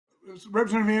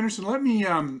Representative Anderson, let me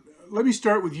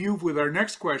start with you with our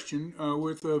next question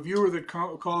with a viewer that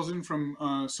calls in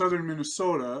from southern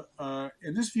Minnesota,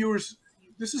 and this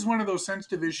is one of those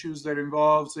sensitive issues that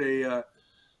involves a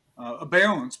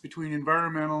balance between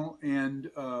environmental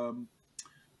and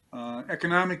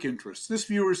economic interests. This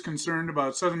viewer is concerned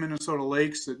about southern Minnesota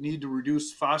lakes that need to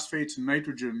reduce phosphates and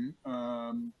nitrogen,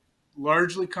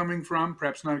 largely coming from,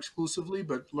 perhaps not exclusively,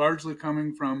 but largely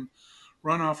coming from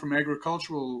runoff from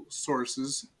agricultural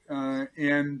sources.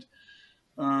 And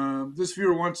this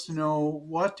viewer wants to know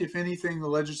what, if anything, the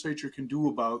legislature can do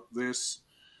about this,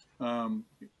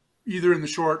 either in the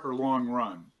short or long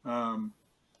run.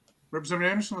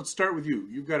 Representative Anderson, let's start with you.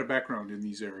 You've got a background in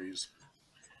these areas.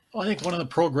 Well, I think one of the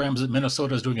programs that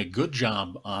Minnesota is doing a good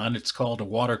job on, it's called a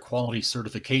Water Quality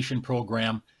Certification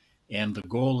Program. And the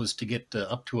goal is to get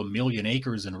up to 1 million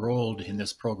acres enrolled in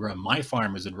this program. My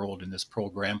farm is enrolled in this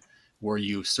program, where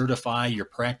you certify your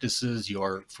practices,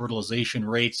 your fertilization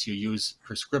rates, you use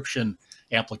prescription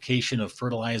application of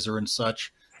fertilizer and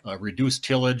such, reduce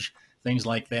tillage, things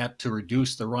like that to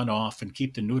reduce the runoff and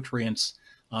keep the nutrients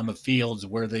on the fields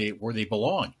where they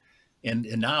belong. And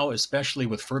now, especially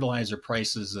with fertilizer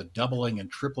prices doubling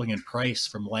and tripling in price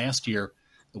from last year,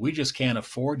 we just can't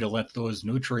afford to let those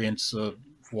nutrients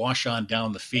wash on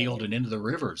down the field and into the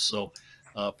rivers. So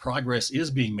progress is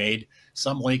being made.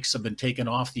 Some lakes have been taken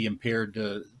off the impaired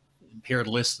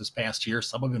list this past year.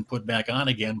 Some have been put back on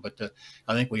again, but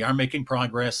I think we are making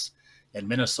progress. And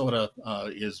Minnesota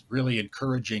is really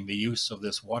encouraging the use of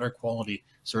this water quality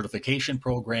certification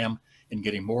program and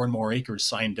getting more and more acres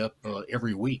signed up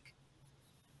every week.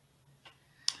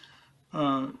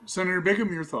 Senator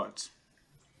Bigham, your thoughts?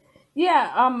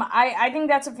 Yeah, I think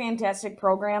that's a fantastic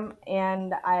program,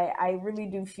 and I really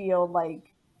do feel like,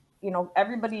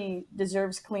 everybody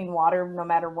deserves clean water no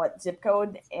matter what zip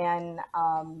code, and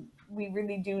we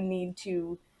really do need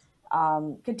to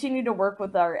continue to work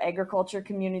with our agriculture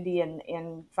community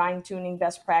and fine-tuning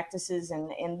best practices,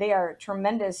 and they are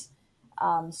tremendous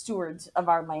stewards of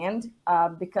our land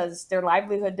because their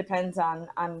livelihood depends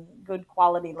on good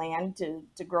quality land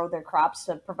to grow their crops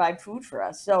to provide food for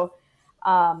us. So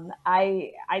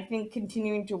I think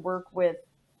continuing to work with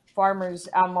farmers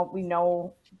on what we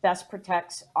know best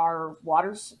protects our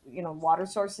water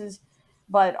sources,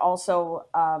 but also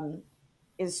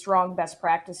is strong best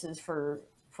practices for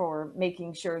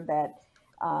making sure that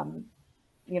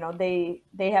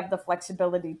they have the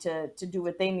flexibility to do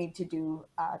what they need to do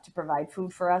to provide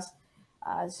food for us.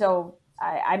 So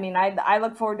I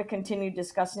look forward to continued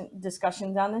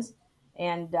discussions on this,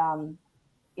 and I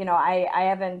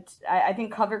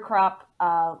think cover crop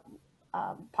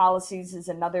policies is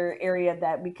another area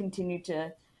that we continue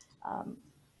to,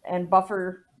 and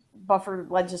buffer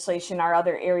legislation are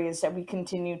other areas that we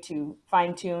continue to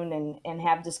fine tune and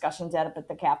have discussions up at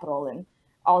the Capitol, and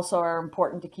also are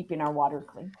important to keeping our water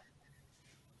clean.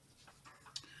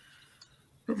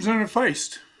 Representative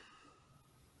Feist.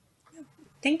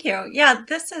 Thank you. Yeah,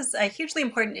 this is a hugely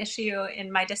important issue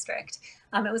in my district.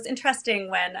 It was interesting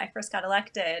when I first got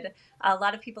elected, a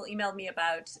lot of people emailed me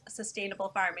about sustainable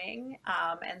farming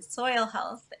and soil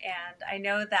health. And I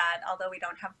know that although we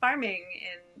don't have farming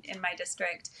in my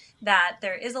district, that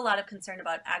there is a lot of concern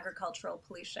about agricultural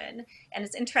pollution. And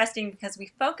it's interesting because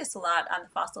we focus a lot on the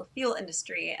fossil fuel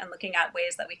industry and looking at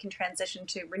ways that we can transition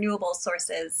to renewable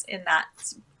sources in that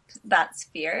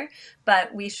sphere,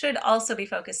 but we should also be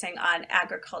focusing on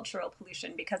agricultural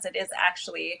pollution because it is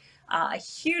actually a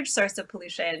huge source of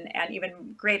pollution and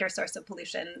even greater source of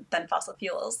pollution than fossil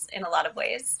fuels in a lot of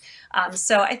ways.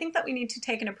 So I think that we need to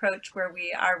take an approach where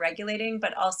we are regulating,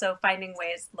 but also finding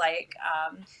ways like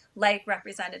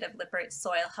Representative Lippert's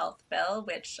soil health bill,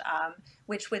 which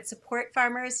would support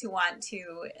farmers who want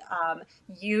to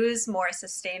use more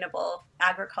sustainable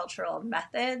agricultural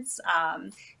methods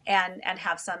and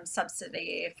have some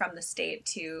subsidy from the state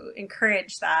to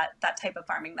encourage that type of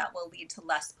farming that will lead to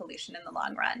less pollution in the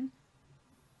long run.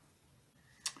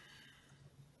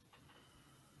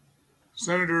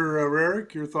 Senator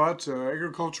Rarick, your thoughts,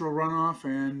 agricultural runoff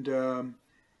and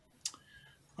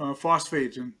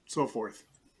phosphate and so forth.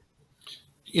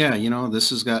 Yeah,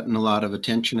 this has gotten a lot of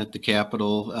attention at the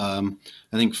Capitol. I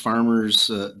think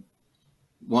farmers,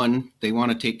 one, they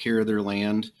want to take care of their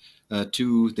land.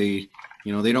 Two, they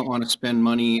don't want to spend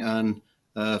money on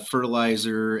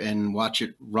fertilizer and watch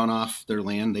it run off their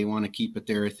land. They want to keep it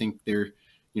there. I think they're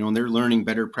learning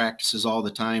better practices all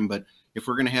the time. But if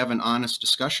we're going to have an honest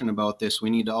discussion about this, we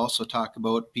need to also talk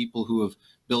about people who have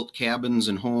built cabins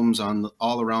and homes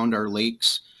all around our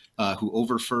lakes, who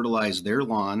over-fertilize their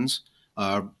lawns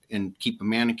and keep a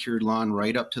manicured lawn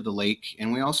right up to the lake.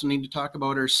 And we also need to talk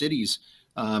about our cities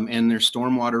and their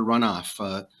stormwater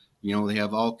runoff. You know, they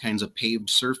have all kinds of paved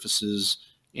surfaces,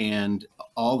 and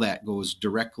all that goes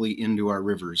directly into our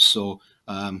rivers. So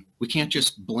we can't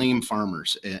just blame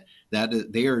farmers.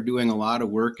 That they are doing a lot of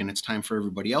work, and it's time for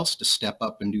everybody else to step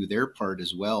up and do their part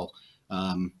as well.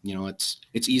 You know,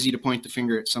 it's easy to point the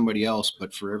finger at somebody else,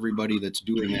 but for everybody that's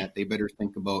doing that, they better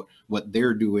think about what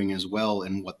they're doing as well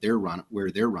and what where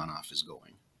their runoff is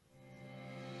going.